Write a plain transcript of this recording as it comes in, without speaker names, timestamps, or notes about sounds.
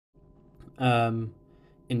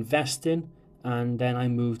investing, and then I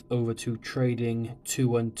moved over to trading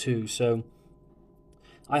 212. So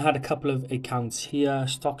I had a couple of accounts here,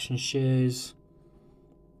 stocks and shares.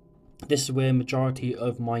 This is where majority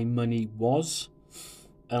of my money was,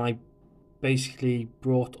 and I basically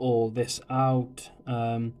brought all this out.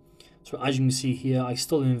 So as you can see here, I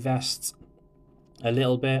still invest a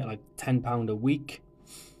little bit, like £10 a week,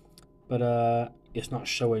 but it's not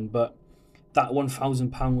showing. But that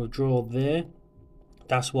 £1,000 withdrawal there,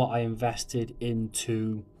 that's what I invested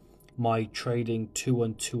into my trading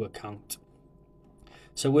 212 account.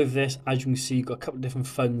 So with this, as you can see, you've got a couple of different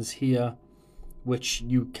funds here which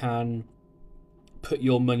you can put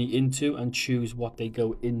your money into and choose what they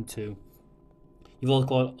go into. You've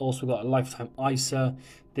also got a lifetime ISA.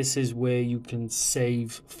 This is where you can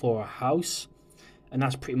save for a house, and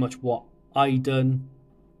that's pretty much what I done.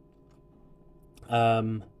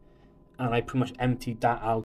 And I pretty much emptied that out